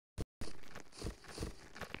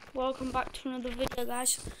Welcome back to another video,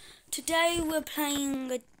 guys. Today we're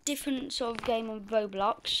playing a different sort of game on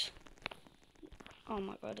Roblox. Oh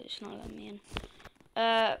my god, it's not letting me in.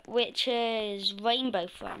 Which is Rainbow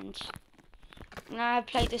Friends. Now I've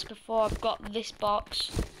played this before, I've got this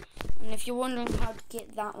box. And if you're wondering how to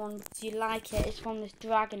get that one because you like it, it's from this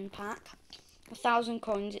dragon pack. 1,000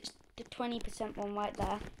 coins, it's the 20% one right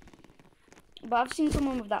there. But I've seen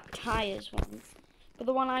someone with that tires one. But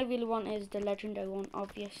the one I really want is the legendary one,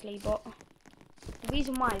 obviously. But the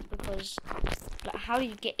reason why is because, like, how do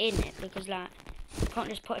you get in it? Because, like, you can't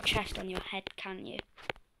just put a chest on your head, can you?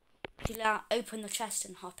 You, like, open the chest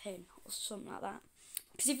and hop in, or something like that.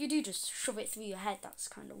 Because if you do just shove it through your head, that's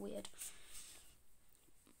kind of weird.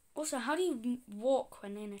 Also, how do you walk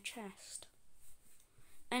when in a chest?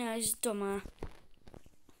 Anyways, dumber.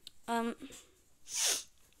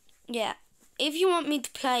 Yeah. If you want me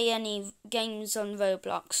to play any games on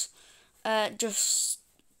Roblox, just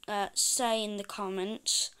say in the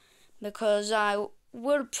comments, because I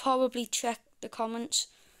will probably check the comments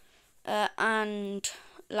and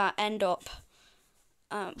like end up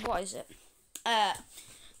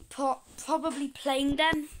probably playing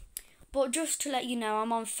them. But just to let you know,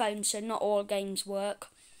 I'm on phone, so not all games work,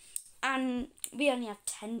 and we only have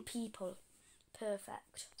 10 people.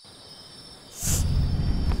 Perfect.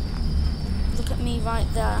 Look at me right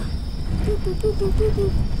there. Boop, boop, boop, boop, boop,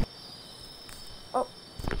 boop. Oh.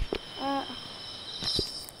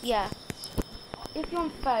 Yeah. If you're on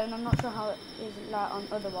phone, I'm not sure how it is like on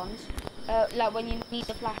other ones. Like when you need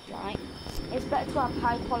the flashlight, it's better to have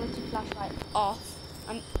high quality flashlight off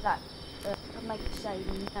and like make it say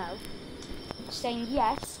no. Saying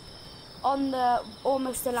yes. On the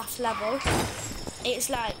almost the last level, it's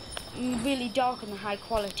like really dark on the high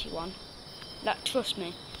quality one. Like trust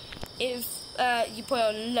me. If you put it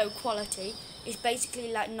on low quality, it's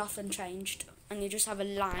basically like nothing changed, and you just have a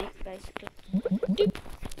light basically. Doop.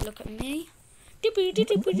 Look at me.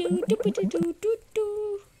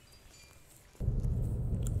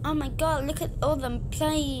 Oh my god, look at all them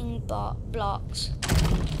playing blocks.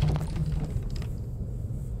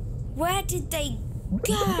 Where did they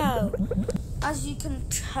go? As you can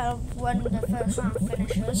tell when the first round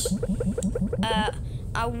finishes,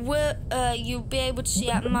 you'll be able to see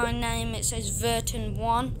at my name it says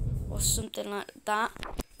Verton1 or something like that.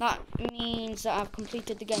 That means that I've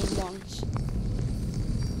completed the game once.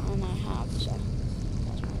 And I have, so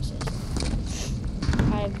that's what it says.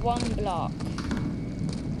 I have 1 block.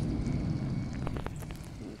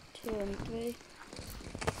 2 and 3.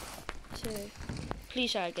 2.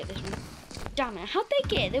 Please I get this one. Damn it, how'd they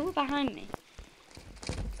get it? They were behind me.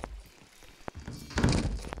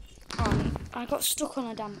 I got stuck on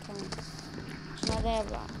a damn plane. So now they're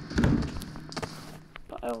right.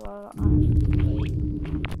 But oh well,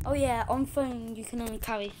 oh yeah, on phone you can only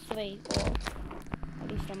carry 3, or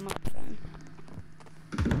at least on my phone.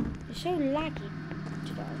 It's so laggy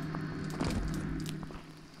today.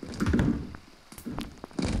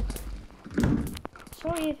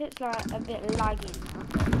 Sorry if it's like a bit laggy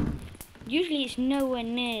now. Usually it's nowhere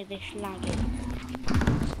near this laggy.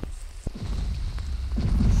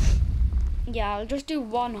 Yeah, I'll just do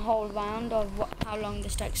 1 whole round of how long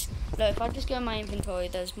this takes. Look, if I just go in my inventory,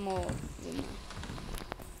 there's more room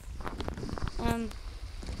there.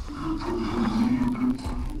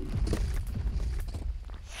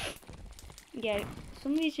 Yeah, for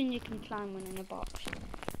some reason you can climb one in a box.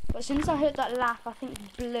 But since I heard that laugh, I think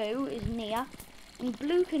blue is near. And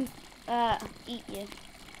blue can eat you.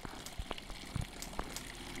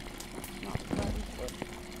 Not very good.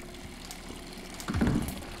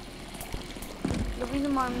 The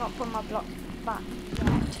reason why I'm not putting my block back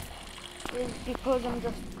yet is because I'm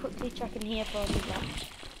just quickly checking here for the blocks.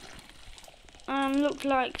 Look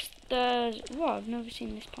like there's... Well, I've never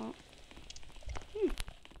seen this part.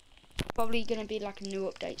 Probably going to be like a new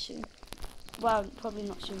update soon. Well, probably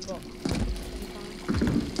not soon, but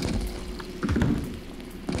sometime.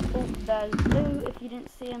 Oh, there's Blue. If you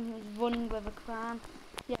didn't see him, he's running with a crown.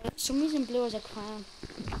 Yeah, for some reason Blue has a crown.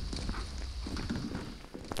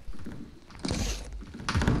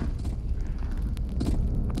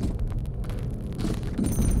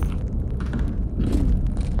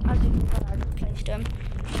 Them.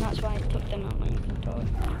 That's why I took them out my inventory.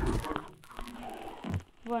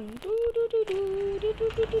 Run. Do do do do do do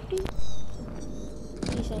do do do.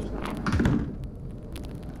 He says that.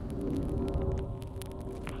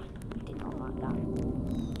 Did not like that.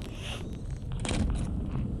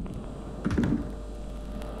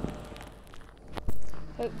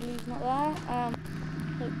 Hope Blue's not there.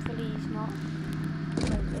 Hopefully he's not.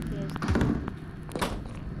 If he is there.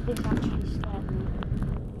 This actually scared me.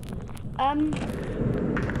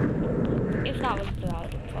 if that was blue, I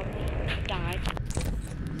would have probably died.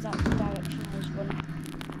 Because that's the direction I was running.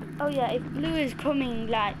 Oh yeah, if blue is coming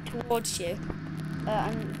like towards you,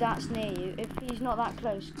 and that's near you, if he's not that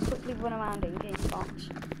close, quickly run around it and get in the box.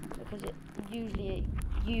 Because it usually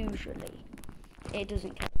it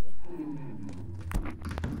doesn't kill you.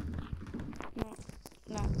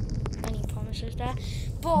 Not any promises there.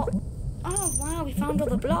 But oh wow, we found all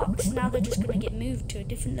the blocks. Now they're just gonna get moved to a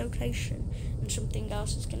different location and something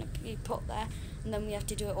else is gonna be put there, and then we have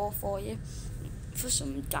to do it all for you. For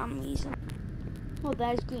some damn reason. Oh,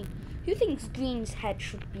 there's green. Who thinks green's head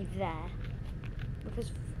should be there?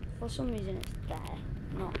 Because for some reason it's there,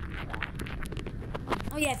 not there.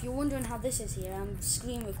 Oh yeah, if you're wondering how this is here, I'm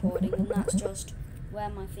screen recording and that's just where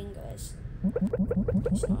my finger is.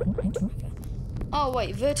 It's not an eye tracker. Oh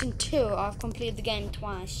wait, version 2, I've completed the game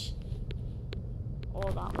twice. Or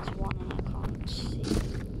that was 1 and I can't see.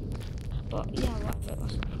 But yeah, whatever it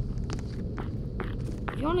was.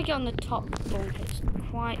 If you want to get on the top bunk, it's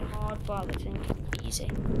quite hard, but I think it's easy.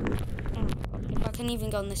 Oh, if I can even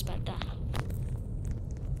go on this bed there.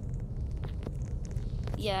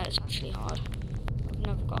 Yeah, it's actually hard. I've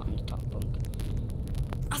never got on the top bunk.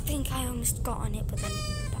 I think I almost got on it, but then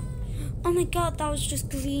that. Oh my god, that was just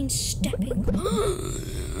green stepping.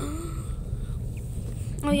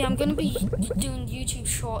 Oh yeah, I'm gonna be doing YouTube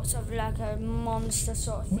shorts of like a monster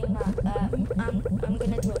sort of thing. I'm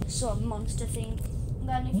gonna do a sort of monster thing. And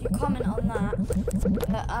then if you comment on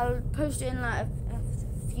that, I'll post it in like a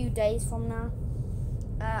few days from now.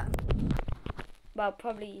 Well,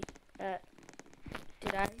 probably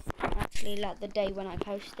today. Actually, like the day when I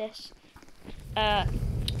post this.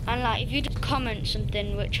 And like if you just comment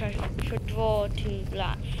something which I should draw to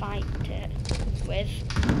like fight it with,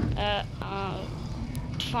 I'll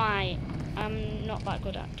try. I'm not that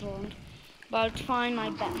good at drawing, but I'll try my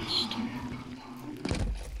best.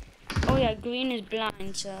 Oh yeah, green is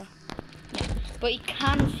blind, so yeah. But he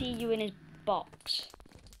can see you in his box.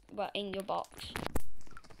 Well, in your box.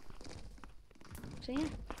 So yeah.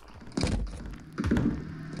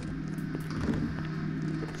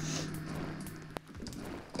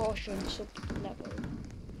 Caution sub-level.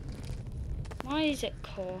 Why is it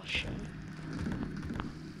caution?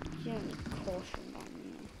 You don't need caution on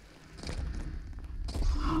there.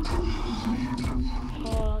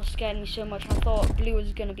 Oh, that scared me so much. I thought blue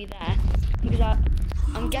was gonna be there. Because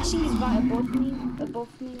I'm guessing he's right above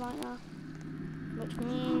me right now. Which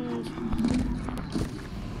means...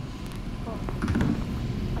 Oh,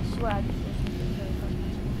 I swear this is very close.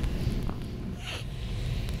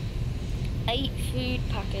 8 food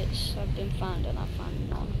packets have been found and I found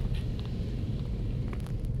none.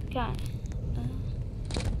 Okay.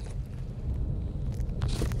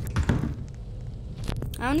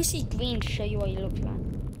 I only see green to show you what he looks like.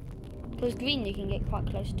 Because green you can get quite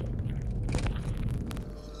close to.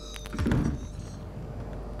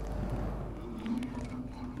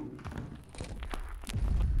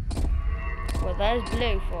 Well, there's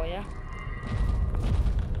blue for you.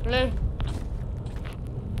 Blue.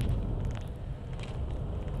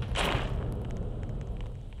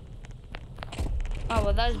 Oh,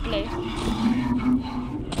 well, that's blue.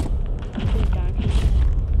 Please don't.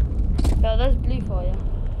 No, that's blue for you.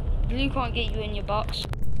 Blue can't get you in your box.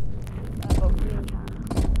 But green can.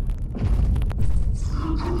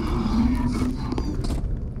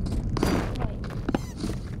 Wait.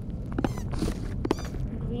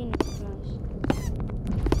 Green is close.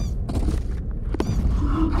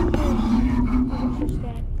 Oh, I'm so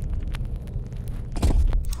scared.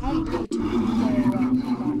 I want blue to go around,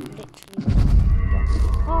 like, literally.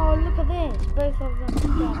 Oh, look at this. Both of them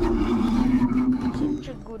together. Such a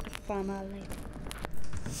good family.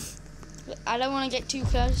 I don't want to get too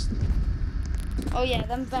close. Oh yeah,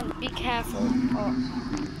 then vent, be careful. Oh,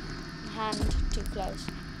 hand too close.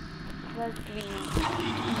 Where's green?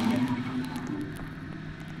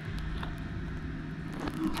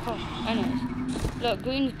 Oh, anyways. Look,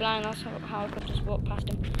 green's blind, that's how I could just walk past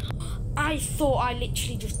him. I thought I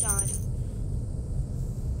literally just died.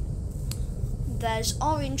 There's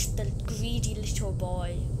orange, the greedy little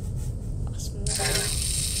boy. That's me.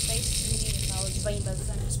 Basically, if I was rainbow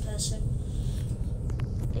friends person.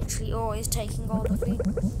 Literally always taking all the food.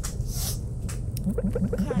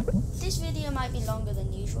 Okay, this video might be longer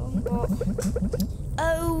than usual, but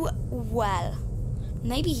oh well.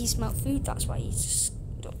 Maybe he smelled food, that's why he just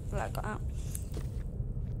got out.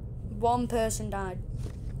 1 person died.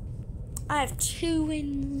 I have 2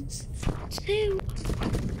 wins. 2.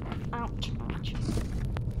 Ouch, ouch.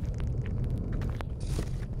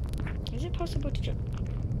 Is it possible to jump?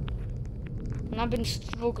 And I've been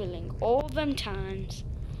struggling all them times.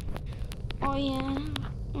 Oh yeah,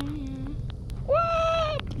 oh yeah.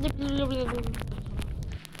 What?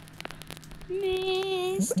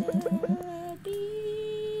 Mr.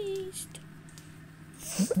 Beast.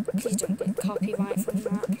 Please don't get copyright from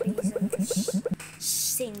that, please. I'm just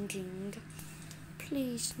singing.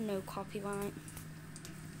 Please, no copyright.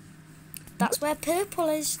 That's where purple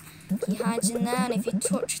is. He hides in there, and if you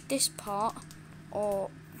touch this part or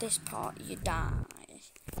this part, you die.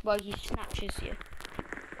 Well, he snatches you.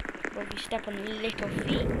 Well, if you step on little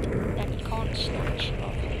feet, then he can't snatch you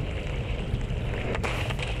off.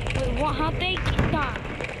 Wait, what? How'd they get that?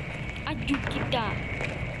 I do get that.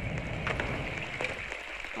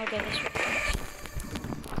 I'll go this way.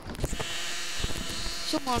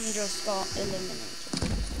 Someone just got eliminated.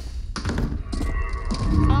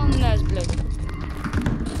 And there's blue.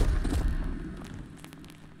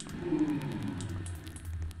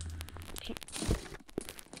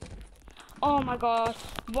 Oh my god,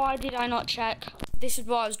 why did I not check? This is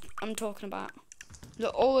what I'm talking about. You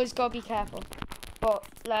always gotta be careful. But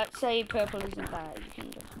let's say purple isn't there, you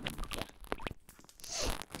can just, yeah.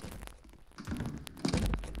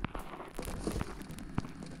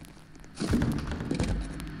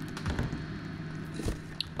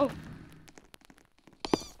 Oh.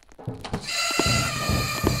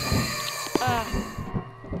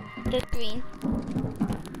 The green.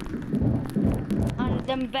 And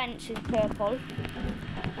then vents is purple.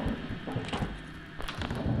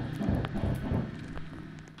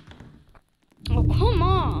 Oh, come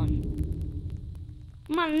on.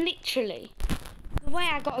 Man, literally. The way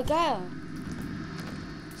I gotta go.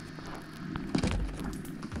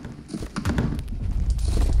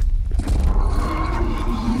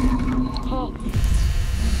 Oh.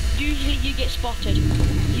 Usually you get spotted.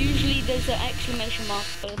 Usually there's an exclamation mark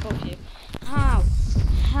above you. How?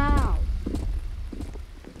 How?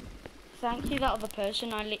 Thank you, that other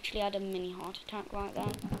person. I literally had a mini heart attack right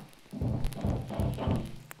there.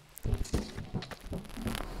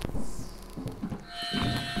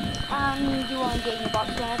 And you won't get in the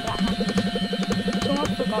box whenever that happens.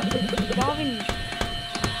 Someone forgot to feed orange.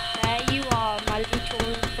 There you are, my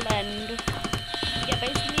little friend. Yeah,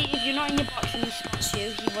 basically, if you're not in your box and he spots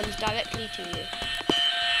you, he runs directly to you.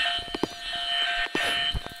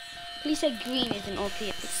 Please say green isn't OP,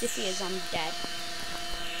 if he is, I'm dead.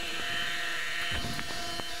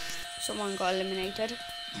 Someone got eliminated.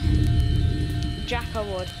 Jacka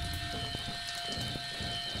would.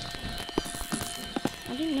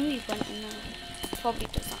 I didn't know he went in there. Probably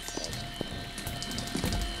does that first.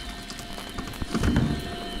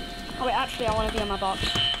 Oh wait, actually I want to be in my box.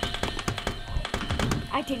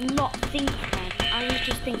 I did not think then. I was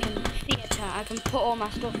just thinking theatre. I can put all my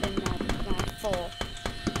stuff in there because I have 4.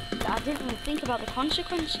 But I didn't even think about the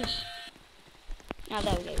consequences. Now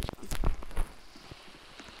there we go, it's gone.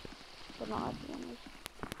 But not everyone is.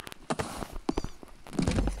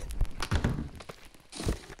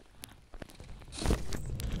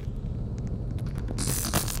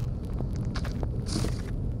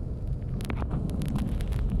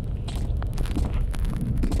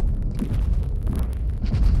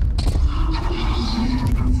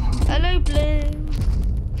 Hello, blue.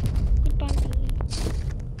 Goodbye, blue.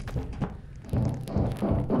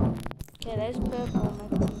 Okay, there's purple.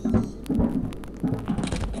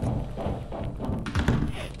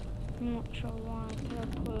 I'm not sure why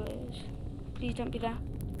purple is. Please don't be there.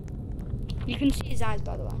 You can see his eyes,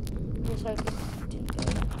 by the way. Just hoping I didn't go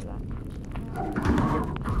after that.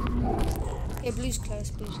 Okay, blue's close,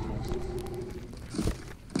 blue's close.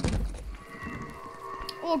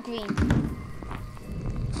 Or green.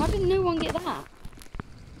 How did no one get that?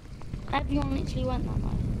 Everyone literally went that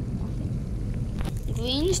way. Nothing.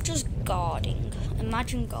 Green's just guarding.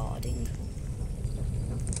 Imagine guarding.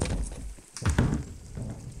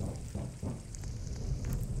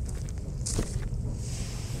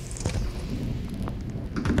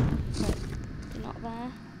 Wait, they're not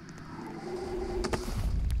there.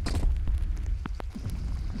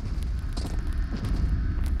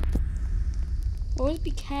 Always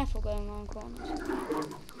be careful going around corners.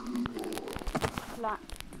 Black.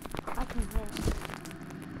 I can hear it.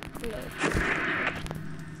 Blue.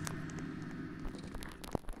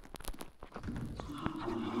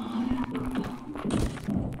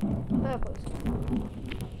 Purples.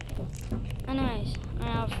 Anyways, I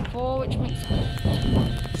have 4, which makes sense.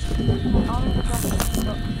 Orange,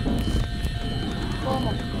 4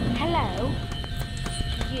 more. Hello.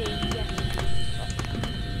 You, yes.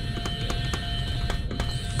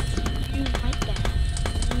 You right there.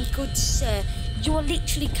 Me good sir. You are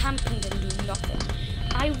literally camping and doing nothing.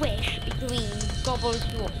 I wish green gobbled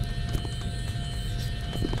you up.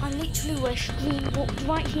 I literally wish green walked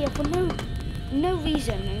right here for no no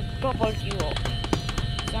reason and gobbled you up.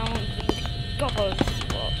 Someone gobbled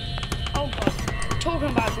you up. Oh god, talking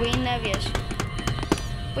about green, there he is.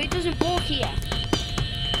 But he doesn't walk here.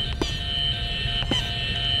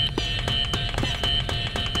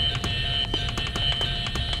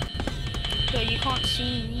 So you can't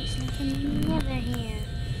see me, it's like another here.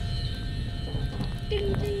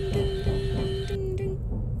 Ding, ding, ding, ding, ding, ding, ding.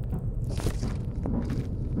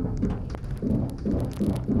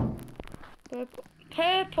 Purple.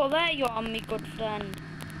 Purple, there you are, my good friend.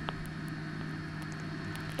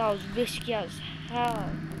 That was risky as hell.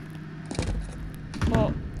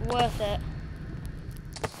 But worth it.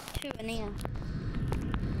 Two in here.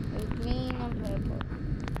 There's green and purple.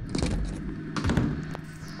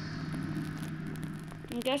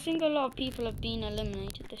 I'm guessing a lot of people have been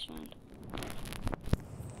eliminated this round.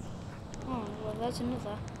 Oh, well, there's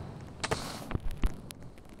another.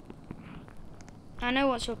 I know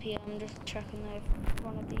what's up here, I'm just checking if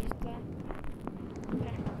one of these is there.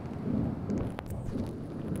 Okay.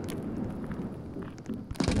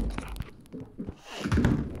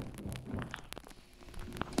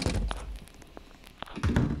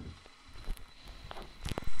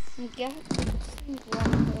 I'm guessing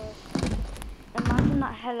one person. Imagine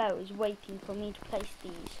that hello is waiting for me to place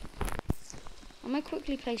these. I'm gonna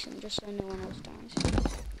quickly place them just so no one else dies.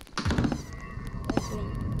 Where's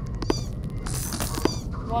green?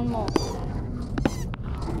 One more.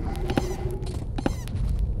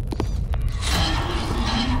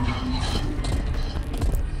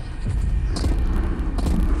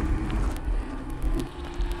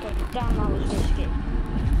 God damn, that was risky.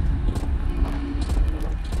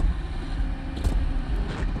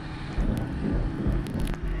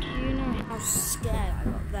 Do you know how scared I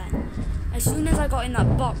got then? As soon as I got in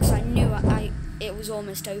that box, I knew it was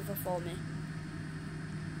almost over for me.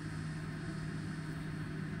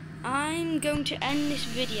 I'm going to end this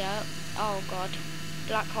video. Oh god,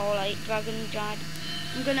 black hole 8, dragon died.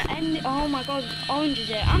 I'm gonna end it. Oh my god, orange is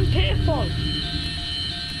it? I'm pitiful.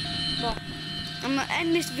 But I'm gonna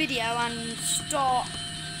end this video and start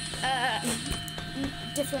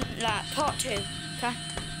different, like part 2. Okay,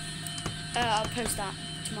 I'll post that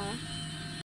tomorrow.